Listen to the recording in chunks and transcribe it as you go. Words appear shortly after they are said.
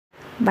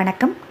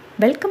வணக்கம்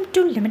welcome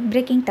to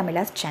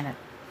limitbreakingtamizhaz channel.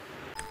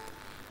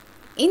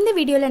 இந்த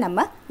வீடியோவில்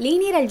நம்ம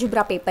லீனியர்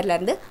அல்ஜிப்ரா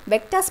பேப்பர்லேருந்து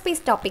வெக்டார்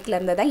ஸ்பேஸ்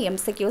டாப்பிக்லேருந்து தான்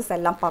MCQs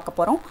எல்லாம் பார்க்க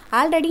போகிறோம்.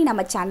 ஆல்ரெடி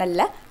நம்ம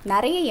சேனலில்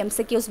நிறைய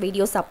MCQs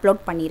வீடியோஸ்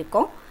அப்லோட்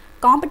பண்ணியிருக்கோம்.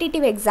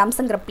 காம்படிட்டிவ்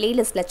எக்ஸாம்ஸுங்கிற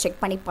பிளேலிஸ்ட்டில் செக்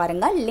பண்ணி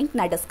பாருங்கள். லிங்க்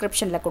நான்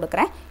டிஸ்கிரிப்ஷனில்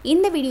கொடுக்குறேன்.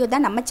 இந்த வீடியோ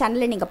தான் நம்ம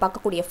சேனலில் நீங்கள்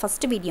பார்க்கக்கூடிய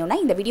ஃபஸ்ட் வீடியோனா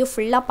இந்த வீடியோ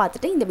ஃபுல்லாக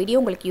பார்த்துட்டு இந்த வீடியோ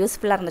உங்களுக்கு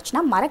யூஸ்ஃபுல்லாக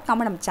இருந்துச்சுன்னா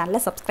மறக்காமல் நம்ம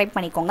சேனலை சப்ஸ்கிரைப்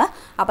பண்ணிக்கோங்க.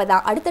 அப்போ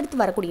தான் அடுத்தடுத்து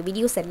வரக்கூடிய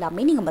வீடியோஸ்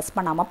எல்லாமே நீங்கள் மிஸ்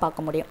பண்ணாமல்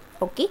பார்க்க முடியும்.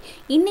 ஓகே,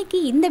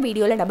 இன்றைக்கி இந்த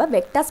வீடியோவில் நம்ம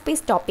வெக்டார்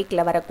ஸ்பேஸ்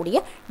டாப்பிக்கில்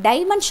வரக்கூடிய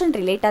டைமென்ஷன்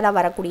ரிலேட்டடாக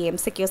வரக்கூடிய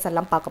MCQs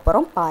எல்லாம் பார்க்க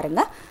போகிறோம்.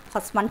 பாருங்கள்,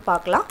 ஃபஸ்ட் ஒன்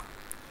பார்க்கலாம்.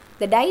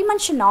 த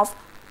dimension of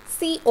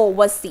C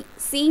over C.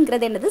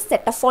 Cங்கிறது என்னது?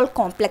 Set of all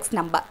complex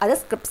number. அதை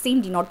ஸ்கிரிப்ட்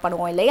சீன் டினோட்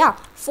பண்ணுவோம் இல்லையா?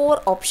 4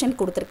 ஆப்ஷன்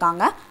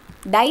கொடுத்துருக்காங்க.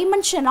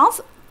 Dimension of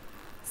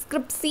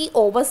script C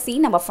over C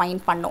நம்ம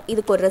ஃபைண்ட் பண்ணோம்.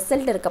 இதுக்கு ஒரு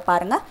ரிசல்ட் இருக்க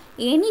பாருங்கள்.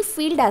 Any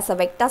field as a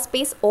vector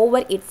space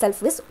over it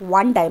self is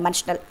one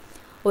dimensional.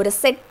 ஒரு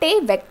செட்டே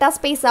வெக்டார்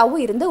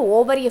ஸ்பேஸாகவும் இருந்து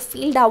ஓவர் எ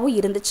ஃபீல்டாகவும்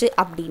இருந்துச்சு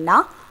அப்படின்னா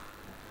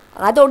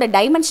அதோட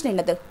டைமென்ஷன்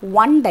என்னது?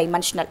 One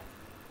dimensional.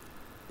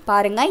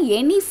 பாருங்கள்,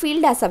 any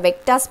field as a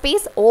vector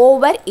space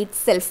over it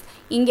self.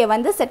 இங்கே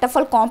வந்து set of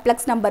all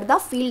complex number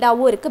தான்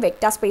ஃபீல்டாகவும் இருக்குது,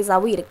 வெக்டார்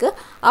ஸ்பேஸாகவும் இருக்குது.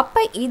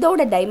 அப்போ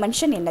இதோட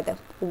டைமென்ஷன் என்னது?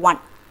 1.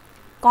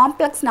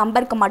 காம்ப்ளெக்ஸ்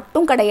நம்பருக்கு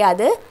மட்டும்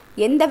கிடையாது,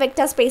 எந்த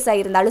வெக்டார்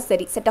ஸ்பேஸாக இருந்தாலும்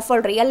சரி, செட் ஆஃப்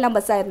ஆல் ரியல்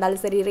நம்பர்ஸாக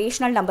இருந்தாலும் சரி,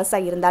 ரேஷனல்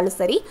நம்பர்ஸாக இருந்தாலும்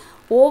சரி,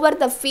 ஓவர்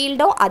த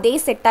ஃபீல்டும் அதே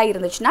செட்டாக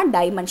இருந்துச்சுன்னா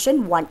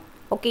டைமென்ஷன் 1.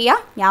 ஓகேயா?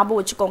 ஞாபகம்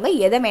வச்சுக்கோங்க,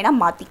 எதை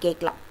வேணால் மாற்றி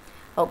கேட்கலாம்.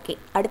 ஓகே,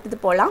 அடுத்தது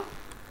போகலாம்.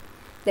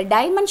 த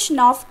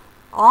dimension of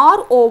R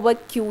over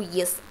Q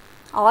is.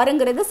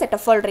 Rங்கிறது set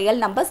of all real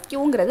numbers,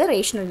 Qங்கிறது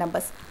rational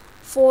numbers.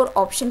 4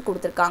 option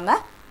கொடுத்துருக்காங்க.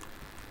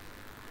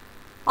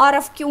 R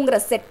of Qங்கிற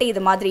செட்டு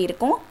இது மாதிரி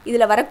இருக்கும்.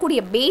 இதில்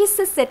வரக்கூடிய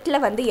பேசிஸ் செட்டில்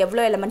வந்து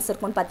எவ்வளோ எலமெண்ட்ஸ்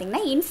இருக்கும்னு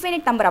பார்த்தீங்கன்னா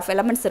இன்ஃபினிட் நம்பர் ஆஃப்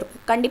எலமெண்ட்ஸ்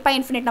இருக்கும். கண்டிப்பாக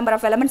இன்ஃபினிட் நம்பர்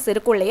ஆஃப் எலமெண்ட்ஸ்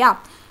இருக்கும் இல்லையா?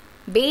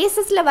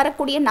 பேசிஸில்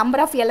வரக்கூடிய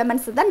நம்பர் ஆஃப்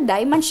எலமெண்ட்ஸ் தான்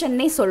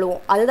டைமென்ஷன்னே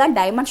சொல்லுவோம். அதுதான்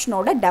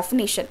டைமென்ஷனோட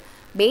டெஃபினேஷன்.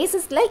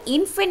 பேசிஸில்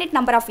இன்ஃபினிட்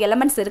நம்பர் ஆஃப்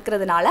எலமெண்ட்ஸ்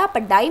இருக்கிறதுனால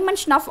அப்போ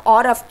dimension of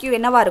R of Q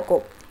என்னவாக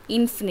இருக்கும்?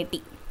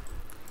 இன்ஃபினிட்டி.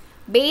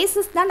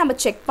 பேசிஸ் தான் நம்ம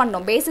செக்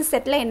பண்ணோம். பேசிஸ்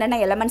செட்டில் என்னென்ன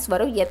எலமெண்ட்ஸ்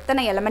வரும்,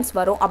 எத்தனை எலமெண்ட்ஸ்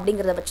வரும்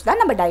அப்படிங்கிறத வச்சு தான்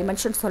நம்ம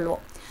டைமென்ஷன்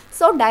சொல்லுவோம்.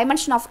 So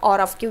dimension of R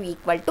of Q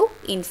equal to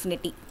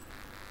infinity.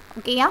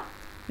 ஓகேயா?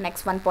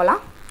 நெக்ஸ்ட் ஒன்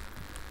போகலாம்.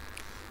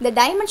 த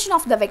dimension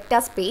of the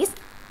vector space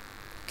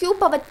Q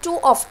power 2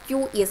 of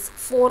Q is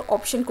 4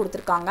 option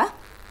கொடுத்துருக்காங்க.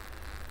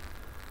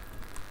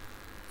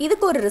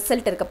 இதுக்கு ஒரு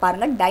ரிசல்ட் இருக்கு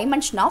பாருங்கள்.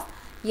 Dimension of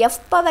F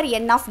power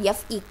N of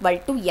F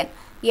equal to N.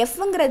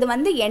 Fங்கிறது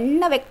வந்து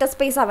என்ன vector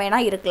ஸ்பேஸாக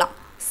வேணால் இருக்கலாம்.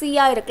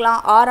 சியாக இருக்கலாம்,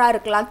 ஆராக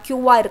இருக்கலாம்,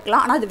 கியூவாக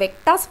இருக்கலாம். ஆனால் அது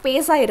வெக்டார்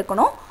ஸ்பேஸாக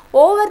இருக்கணும்.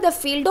 ஓவர் த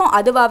ஃபீல்டும்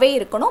அதுவாகவே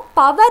இருக்கணும்.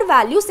 பவர்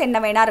வேல்யூஸ் என்ன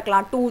வேணா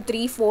இருக்கலாம், 2,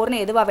 3, 4ன்னு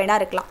எதுவாக வேணா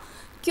இருக்கலாம்.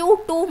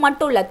 Q2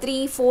 மட்டும் இல்லை, 3,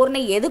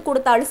 4ன்னு எது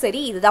கொடுத்தாலும்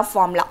சரி, இதுதான்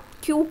ஃபார்முலா.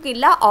 Qக்கு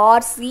இல்லை,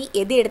 RC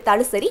எது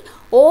எடுத்தாலும் சரி,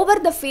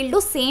 ஓவர் த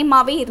ஃபீல்டும்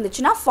சேமாகவே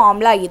இருந்துச்சுன்னா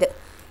ஃபார்முலா இது.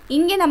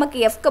 இங்கே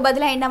நமக்கு Fக்கு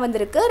பதிலாக என்ன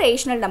வந்திருக்கு?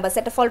 Rational number,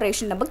 set of all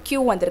rational number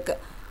Q வந்திருக்கு.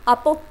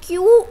 அப்போது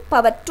Q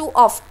power 2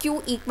 of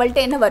Q equal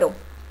to என்ன வரும்?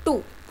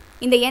 2.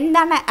 இந்த என்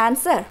தானே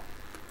ஆன்சர்.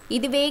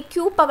 இதுவே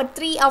Q பவர்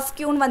 3 ஆஃப்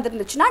Qன்னு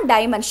வந்துருந்துச்சுன்னா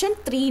டைமென்ஷன்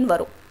 3ன்னு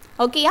வரும்.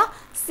 ஓகேயா?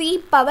 C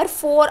பவர்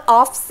 4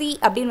 ஆஃப் C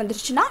அப்படின்னு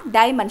வந்துருச்சுன்னா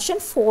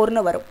டைமென்ஷன்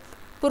 4ன்னு வரும்.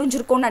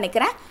 புரிஞ்சிருக்கும்னு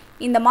நினைக்கிறேன்.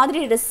 இந்த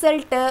மாதிரி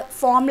ரிசல்ட்டு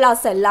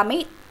ஃபார்முலாஸ்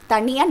எல்லாமே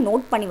தனியாக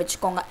நோட் பண்ணி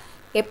வச்சுக்கோங்க.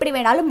 எப்படி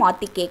வேணாலும்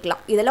மாற்றி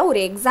கேட்கலாம். இதெல்லாம்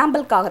ஒரு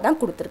எக்ஸாம்பிளுக்காக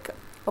தான் கொடுத்துருக்கு.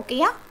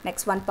 ஓகேயா?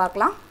 நெக்ஸ்ட் ஒன்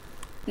பார்க்கலாம்.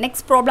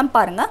 நெக்ஸ்ட் ப்ராப்ளம்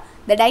பாருங்கள்.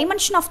 The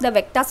dimension of the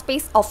vector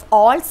space of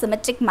all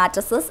symmetric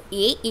matrices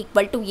A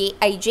equal to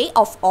Aij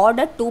of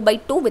order 2 by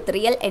 2 with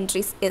real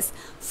entries is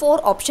 4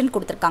 option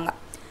கொடுத்துருக்காங்க.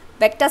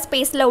 வெக்டர்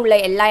ஸ்பேஸில் உள்ள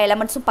எல்லா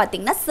எலமெண்ட்ஸும்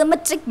பார்த்தீங்கன்னா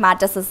சிமெட்ரிக்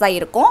மேட்ரிசஸாக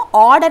இருக்கும்.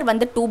 ஆர்டர்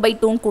வந்து 2 by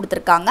 2ன்னு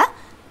கொடுத்துருக்காங்க.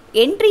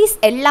 என்ட்ரிஸ்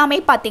எல்லாமே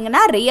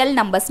பார்த்தீங்கன்னா ரியல்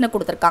நம்பர்ஸ்னு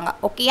கொடுத்துருக்காங்க.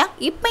 ஓகேயா?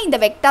 இப்போ இந்த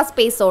வெக்டர்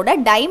ஸ்பேஸோட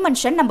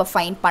டைமென்ஷன் நம்ம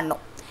ஃபைண்ட்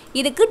பண்ணோம்.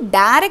 இதுக்கு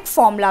டைரக்ட்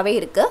ஃபார்முலாவே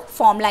இருக்குது.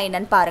 ஃபார்முலா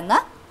என்னன்னு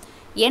பாருங்கள்.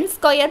 n²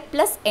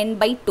 +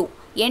 n/2.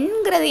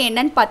 என்கிறது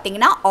என்னன்னு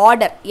பார்த்தீங்கன்னா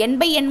ஆர்டர்.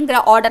 n/nங்கிற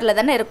ஆர்டரில்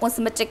தானே இருக்கும்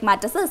சிமெட்ரிக்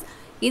மேட்ரிசஸ்.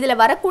 இதில்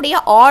வரக்கூடிய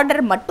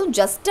ஆர்டர் மட்டும்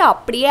ஜஸ்ட்டு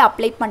அப்படியே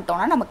அப்ளை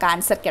பண்ணிட்டோன்னா நமக்கு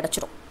ஆன்சர்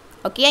கிடச்சிரும்.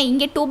 ஓகே,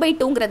 இங்கே 2 by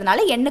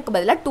 2ங்கிறதுனால எண்ணுக்கு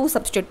பதிலாக 2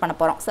 சப்ஸ்டியூட் பண்ண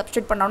போகிறோம்.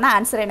 சப்ஸ்டியூட் பண்ணோன்னா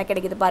ஆன்சர் என்ன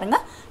கிடைக்குது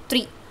பாருங்கள்?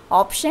 3.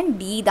 ஆப்ஷன்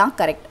டி தான்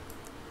கரெக்ட்.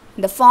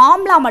 இந்த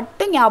ஃபார்முலா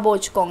மட்டும் ஞாபகம்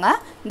வச்சுக்கோங்க.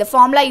 இந்த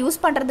ஃபார்முலா யூஸ்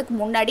பண்ணுறதுக்கு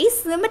முன்னாடி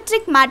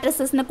சிமெட்ரிக்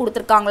மேட்ரிசஸ்னு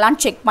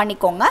கொடுத்துருக்காங்களான்னு செக்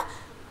பண்ணிக்கோங்க.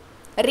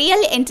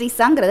 ரியல்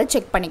என்ட்ரிஸாங்கிறத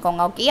செக்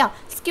பண்ணிக்கோங்க. ஓகேயா?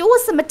 ஸ்கியூ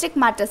சிமெட்ரிக்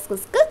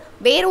மேட்ரிசஸ்க்கு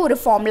வேறு ஒரு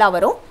ஃபார்முலா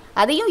வரும்.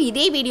 அதையும்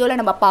இதே வீடியோவில்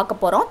நம்ம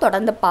பார்க்க போகிறோம்.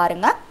 தொடர்ந்து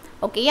பாருங்கள்.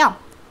 ஓகேயா?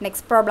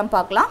 நெக்ஸ்ட் ப்ராப்ளம்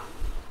பார்க்கலாம்.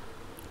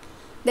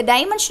 The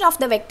dimension of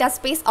the vector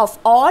space of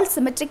all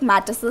symmetric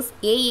matrices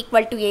A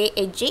equal to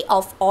Aij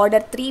of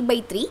order 3 by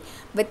 3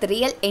 with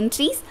real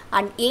entries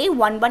and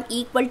A11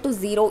 equal to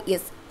 0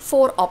 is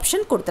 4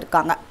 option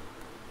கொடுத்துருக்காங்க.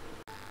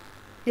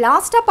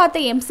 லாஸ்ட்டாக பார்த்த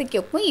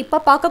MCQக்கும் இப்போ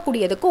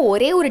பார்க்கக்கூடியதுக்கும்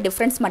ஒரே ஒரு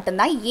டிஃப்ரென்ஸ்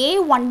மட்டும்தான்.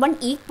 A11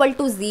 ஈக்குவல்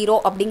டு 0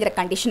 அப்படிங்கிற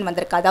condition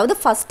வந்திருக்கு. அதாவது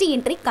ஃபஸ்ட்டு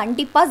என்ட்ரி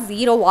கண்டிப்பாக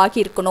 0 ஆகி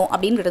இருக்கணும்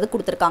அப்படிங்கிறது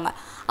கொடுத்துருக்காங்க.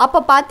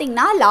 அப்போ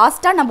பார்த்தீங்கன்னா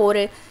லாஸ்ட்டாக நம்ம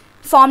ஒரு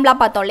ஃபார்முலா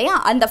பார்த்தோம் இல்லையா,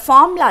 அந்த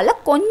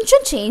ஃபார்முலாவில்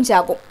கொஞ்சம் சேஞ்ச்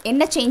ஆகும்.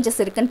 என்ன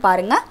சேஞ்சஸ் இருக்குன்னு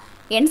பாருங்கள்.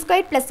 n²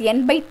 +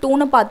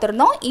 n/2ன்னு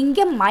பார்த்துருந்தோம்,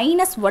 இங்கே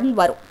 -1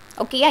 வரும்.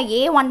 ஓகேயா,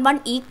 a11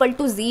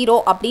 = 0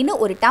 அப்படின்னு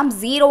ஒரு டேர்ம்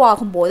 0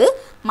 ஆகும்போது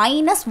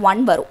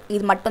 -1 வரும்.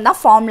 இது மட்டும்தான்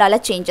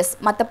ஃபார்முலாவில் சேஞ்சஸ்.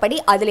 மற்றபடி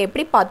அதில்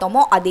எப்படி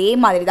பார்த்தோமோ அதே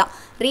மாதிரி தான்.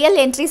 ரியல்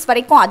என்ட்ரிஸ்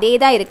வரைக்கும் அதே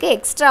தான் இருக்குது.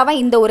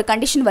 எக்ஸ்ட்ராவாக இந்த ஒரு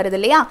கண்டிஷன் வருது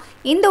இல்லையா,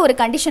 இந்த ஒரு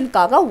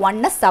கண்டிஷனுக்காக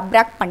 1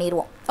 சப்ராக்ட்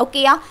பண்ணிடுவோம்.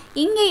 ஓகேயா,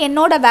 இங்கே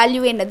என்னோட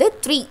வேல்யூ என்னது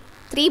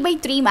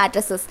 3/3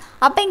 மேட்ரிசஸ்.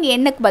 அப்போ இங்கே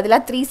என்னக்கு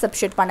பதிலாக 3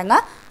 சப்ஸ்டியூட்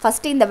பண்ணுங்கள்.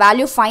 ஃபஸ்ட்டு இந்த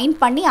வேல்யூ ஃபைண்ட்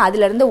பண்ணி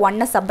அதிலிருந்து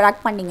 1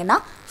 சப்ராக்ட் பண்ணிங்கன்னா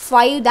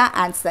 5 தான்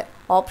ஆன்சர்.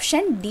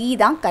 ஆப்ஷன் டி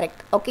தான்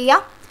கரெக்ட். ஓகேயா,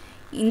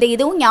 இந்த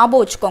இதுவும்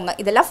ஞாபகம் வச்சுக்கோங்க.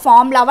 இதெல்லாம்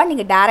ஃபார்முலாவாக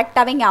நீங்கள்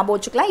டேரெக்டாகவே ஞாபகம்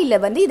வச்சுக்கலாம், இல்லை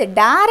வந்து இது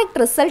டேரெக்ட்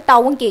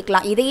ரிசல்ட்டாகவும்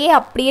கேட்கலாம். இதையே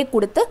அப்படியே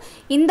கொடுத்து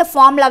இந்த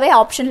ஃபார்முலாவே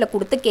ஆப்ஷனில்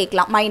கொடுத்து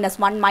கேட்கலாம்.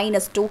 -1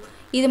 -2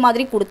 இது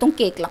மாதிரி கொடுத்தும்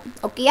கேட்கலாம்.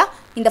 ஓகேயா,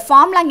 இந்த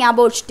ஃபார்முலா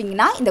ஞாபகம்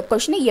வச்சுட்டிங்கன்னா இந்த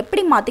கொஷினை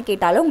எப்படி மாற்றி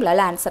கேட்டாலும்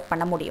உங்களால் ஆன்சர்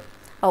பண்ண முடியும்.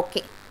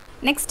 ஓகே,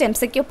 நெக்ஸ்ட்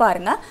MCQ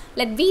பாருங்க.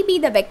 Let V be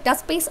the vector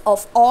space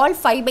of all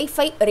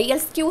 5/5 real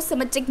skew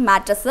symmetric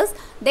matrices,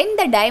 then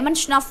the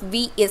dimension of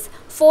V is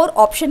 4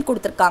 option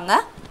கொடுத்துருக்காங்க.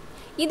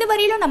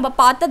 இதுவரையிலும் நம்ம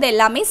பார்த்தது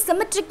எல்லாமே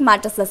சிமெட்ரிக்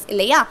மேட்ரிசஸ்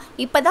இல்லையா.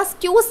 இப்போ தான்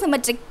ஸ்கியூ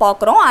சிமெட்ரிக்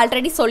பார்க்குறோம்.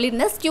 ஆல்ரெடி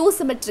சொல்லியிருந்தேன் ஸ்கியூ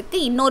சிமெட்ரிக்கு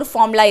இன்னொரு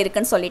ஃபார்முலா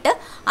இருக்குன்னு சொல்லிட்டு,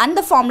 அந்த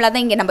ஃபார்முலா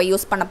தான் இங்கே நம்ம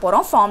யூஸ் பண்ண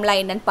போகிறோம். ஃபார்முலா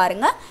என்னன்னு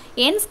பாருங்கள்.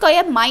 n²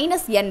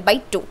 -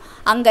 n/2.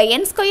 அங்கே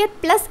n²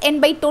 +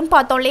 n/2ன்னு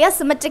பார்த்தோம் இல்லையா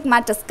சிமெட்ரிக்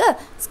மேட்ரிஸ்க்கு.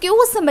 ஸ்கியூ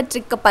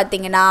சிமெட்ரிக்கு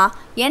பார்த்தீங்கன்னா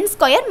n²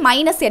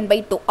 -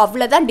 n/2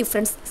 அவ்வளோதான்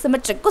டிஃப்ரென்ஸ்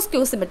சிமெட்ரிக்கும்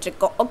ஸ்கியூ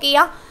சிமெட்ரிக்கும்.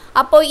 ஓகேயா,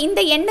 அப்போது இந்த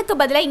எண்ணுக்கு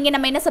பதிலாக இங்கே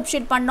நம்ம என்ன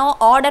சப்ஸ்டியூட் பண்ணோம்,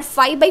 ஆர்டர்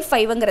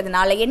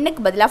 5/5ங்கிறதுனால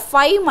எண்ணுக்கு பதிலாக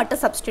 5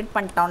 மட்டும் சப்ஸ்டியூட்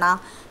பண்ணிட்டோன்னா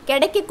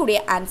கிடைக்கக்கூடிய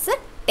ஆன்சர்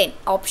 10.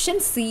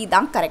 ஆப்ஷன் சி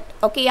தான் கரெக்ட்.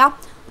 ஓகேயா,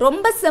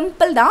 ரொம்ப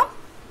சிம்பிள் தான்.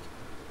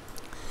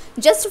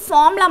 ஜஸ்ட்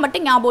ஃபார்முலா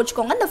மட்டும் ஞாபகம்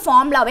வச்சுக்கோங்க. இந்த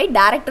ஃபார்முலாவை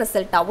டைரக்ட்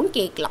ரிசல்ட்டாகவும்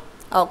கேட்கலாம்.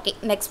 ஓகே,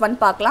 நெக்ஸ்ட் ஒன்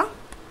பார்க்கலாம்.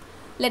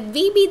 Let V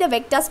be the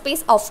vector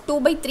space of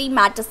 2/3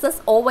 matrices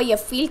over a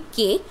field K,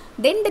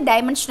 then the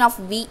dimension of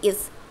V is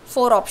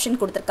 4 option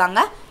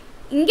கொடுத்துருக்காங்க.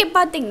 இங்கே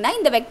பார்த்தீங்கன்னா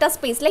இந்த வெக்டர்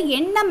ஸ்பேஸில்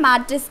என்ன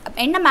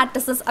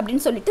மேட்ரிசஸ்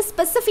அப்படின்னு சொல்லிட்டு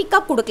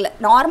ஸ்பெசிஃபிக்காக கொடுக்கல.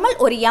 நார்மல்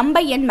ஒரு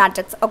m/n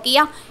மேட்ரிக்ஸ்.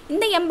 ஓகேயா,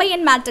 இந்த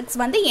m/n மேட்ரிக்ஸ்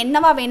வந்து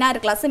என்னவா வேணா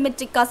இருக்கலாம்,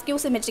 சிமெட்ரிக்கா ஸ்கியூ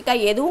சிமெட்ரிக்கா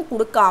எதுவும்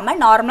கொடுக்காம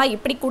நார்மலாக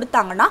இப்படி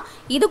கொடுத்தாங்கன்னா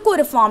இதுக்கு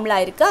ஒரு ஃபார்முலா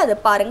இருக்குது. அது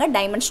பாருங்கள்.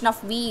 Dimension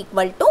of V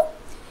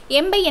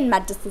 = m/n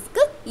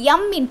மேட்ரிசஸ்க்கு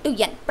m ×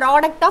 n,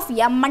 product of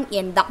m and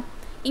n தான்.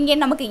 இங்கே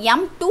நமக்கு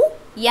m2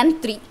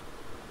 n3.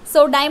 So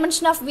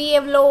dimension of V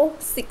எவ்வளோ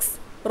 6.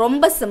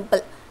 ரொம்ப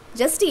சிம்பிள்.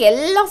 ஜஸ்ட்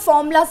எல்லா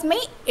ஃபார்முலாஸுமே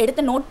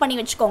எடுத்து நோட் பண்ணி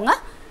வச்சுக்கோங்க.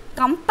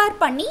 கம்பேர்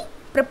பண்ணி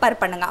ப்ரிப்பேர்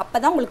பண்ணுங்கள், அப்போ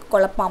தான் உங்களுக்கு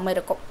குழப்பாமல்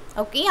இருக்கும்.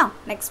 ஓகேயா,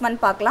 நெக்ஸ்ட் ஒன்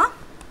பார்க்கலாம்.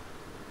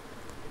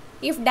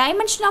 If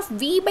dimension of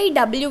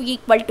V/W =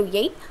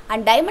 8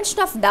 and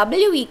dimension of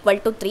W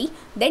 = 3,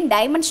 then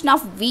dimension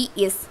of V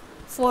is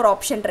 4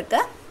 option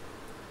இருக்குது.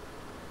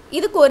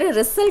 இதுக்கு ஒரு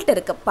ரிசல்ட்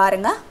இருக்குது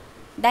பாருங்கள்.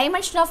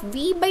 dimension of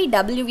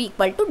V/W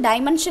 =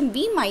 dimension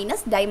V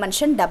minus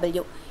dimension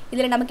W.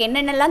 இதில் நமக்கு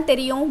என்னென்னலாம்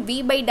தெரியும்,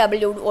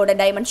 V/W ஓட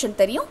டைமென்ஷன்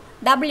தெரியும்,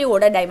 W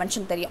ஓட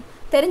டைமென்ஷன் தெரியும்.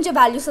 தெரிஞ்ச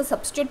வேல்யூஸை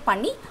சப்ஸ்டியூட்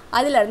பண்ணி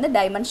அதிலிருந்து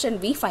டைமென்ஷன்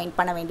V ஃபைண்ட்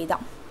பண்ண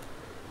வேண்டியதான்.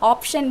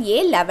 ஆப்ஷன் ஏ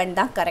 11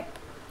 தான் கரெக்ட்.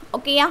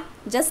 ஓகேயா,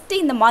 ஜஸ்ட்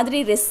இந்த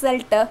மாதிரி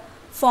ரிசல்ட்டு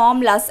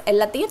ஃபார்முலாஸ்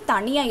எல்லாத்தையும்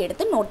தனியாக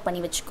எடுத்து நோட்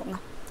பண்ணி வச்சுக்கோங்க.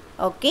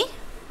 ஓகே,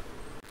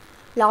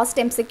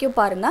 லாஸ்ட் MCQ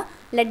பாருங்க.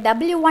 Let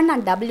W1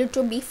 and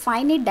W2 be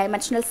finite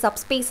dimensional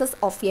subspaces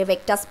of a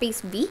vector space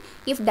V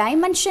if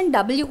dimension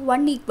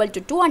W1 =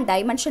 2 and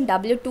dimension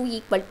W2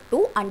 =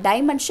 2 and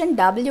dimension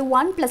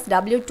W1 +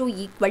 W2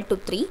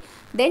 = 3,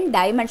 then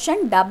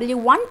dimension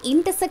W1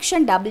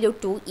 intersection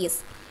W2 is.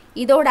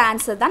 இதோட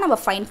answer தான் நம்ம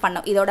find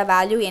பண்ணோம். இதோட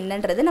value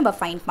என்னன்றது நம்ம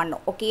find பண்ணோம்.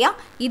 ஓகேயா,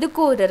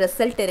 இதுக்கு ஒரு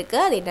ரிசல்ட்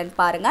இருக்குது. அது என்னென்னு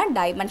பாருங்கள்.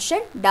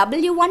 Dimension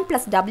W1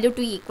 +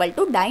 W2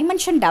 =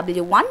 dimension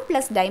W1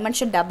 +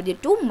 dimension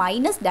W2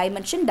 minus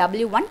dimension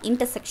W1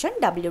 intersection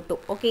W2.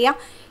 ஓகேயா,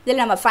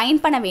 இதில் நம்ம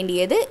ஃபைண்ட் பண்ண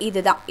வேண்டியது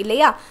இதுதான்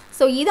இல்லையா.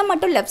 ஸோ இதை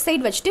மட்டும் லெஃப்ட்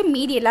சைடு வச்சுட்டு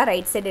மீதி எல்லாம்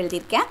ரைட் சைடு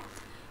எழுதியிருக்கேன்.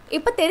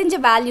 இப்போ தெரிஞ்ச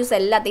வேல்யூஸ்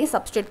எல்லாத்தையும்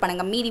சப்ஸ்டியூட்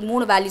பண்ணுங்கள். மீதி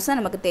 3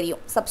 வேல்யூஸும் நமக்கு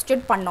தெரியும்.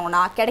 சப்ஸ்டியூட்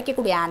பண்ணோன்னா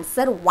கிடைக்கக்கூடிய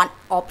ஆன்சர் 1.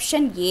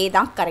 ஆப்ஷன் ஏ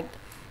தான் கரெக்ட்.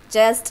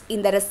 ஜஸ்ட்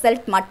இந்த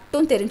ரிசல்ட்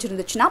மட்டும்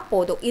தெரிஞ்சிருந்துச்சுன்னா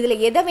போதும்.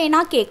 இதில் எதை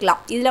வேணால் கேட்கலாம்.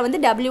 இதில் வந்து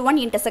W1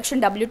 இன்டர்செக்ஷன்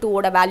W2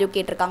 ஓட வேல்யூ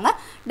கேட்டிருக்காங்க.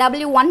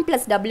 W1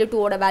 + W2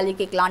 ஓட வேல்யூ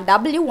கேட்கலாம்,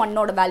 W1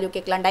 ஓட வேல்யூ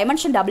கேட்கலாம்,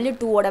 டைமென்ஷன்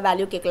W2 ஓட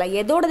வேல்யூ கேட்கலாம்,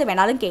 எதோடது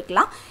வேணாலும்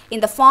கேட்கலாம்.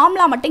 இந்த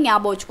ஃபார்முலா மட்டும்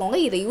ஞாபகம் வச்சுக்கோங்க.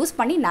 இதை யூஸ்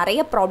பண்ணி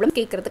நிறைய ப்ராப்ளம்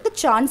கேட்குறதுக்கு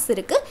சான்ஸ்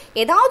இருக்குது.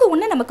 ஏதாவது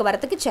ஒன்று நமக்கு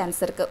வரதுக்கு சான்ஸ்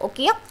இருக்குது.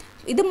 ஓகேயா,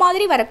 இது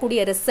மாதிரி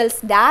வரக்கூடிய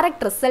ரிசல்ட்ஸ்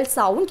டைரக்ட்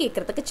ரிசல்ட்ஸாகவும்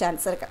கேட்குறதுக்கு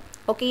சான்ஸ் இருக்குது.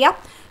 ஓகேயா,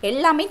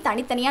 எல்லாமே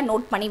தனித்தனியாக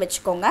நோட் பண்ணி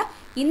வச்சுக்கோங்க.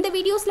 இந்த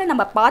வீடியோஸில்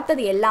நம்ம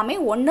பார்த்தது எல்லாமே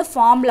ஒன்று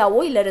ஃபார்முலாவோ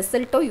இல்லை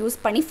ரிசல்ட்டோ யூஸ்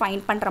பண்ணி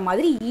ஃபைண்ட் பண்ணுற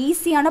மாதிரி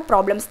ஈஸியான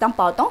ப்ராப்ளம்ஸ் தான்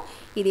பார்த்தோம்.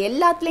 இது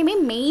எல்லாத்துலேயுமே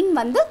மெயின்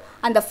வந்து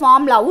அந்த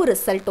ஃபார்முலாவும்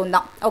ரிசல்ட்டும்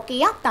தான்.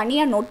 ஓகேயா,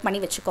 தனியாக நோட்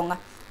பண்ணி வச்சுக்கோங்க.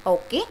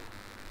 ஓகே,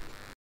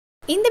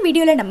 இந்த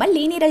வீடியோவில் நம்ம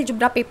linear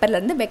algebra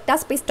பேப்பர்லேருந்து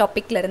vector space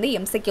டாப்பிக்லேருந்து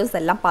MCQs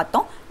எல்லாம்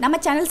பார்த்தோம். நம்ம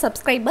சேனல்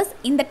சப்ஸ்கிரைபர்ஸ்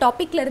இந்த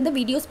டாப்பிக்லேருந்து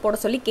வீடியோஸ் போட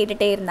சொல்லி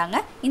கேட்டுகிட்டே இருந்தாங்க.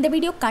 இந்த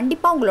வீடியோ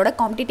கண்டிப்பாக உங்களோட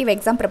காம்படிட்டிவ்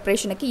எக்ஸாம்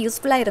ப்ரிப்பரேஷனுக்கு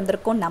யூஸ்ஃபுல்லாக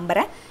இருந்திருக்கும்னு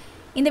நம்புகிறேன்.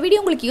 இந்த வீடியோ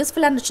உங்களுக்கு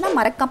யூஸ்ஃபுல்லாக இருந்துச்சுன்னா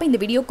மறக்காம இந்த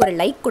வீடியோக்கு ஒரு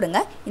லைக் கொடுங்க.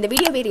 இந்த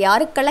வீடியோ வேறு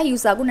யாருக்கெல்லாம்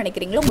யூஸ் ஆகும்னு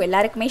நினைக்கிறீங்களோ உங்கள்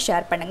எல்லாருக்குமே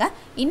ஷேர் பண்ணுங்கள்.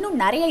 இன்னும்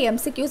நிறைய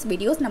MCQs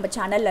வீடியோஸ் நம்ம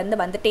சேனல்லேருந்து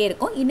வந்துட்டே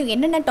இருக்கும். இன்னும்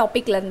என்னென்ன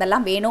டாப்பிக்ல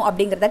இருந்தெல்லாம் வேணும்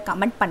அப்படிங்கிறத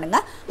கமெண்ட்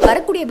பண்ணுங்கள்.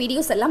 வரக்கூடிய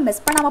வீடியோஸ் எல்லாம்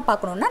மிஸ் பண்ணாமல்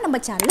பார்க்கணுன்னா நம்ம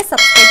சேனலை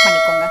சப்ஸ்கிரைப்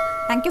பண்ணிக்கோங்க.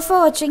 தேங்க்யூ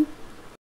ஃபார் வாட்சிங்.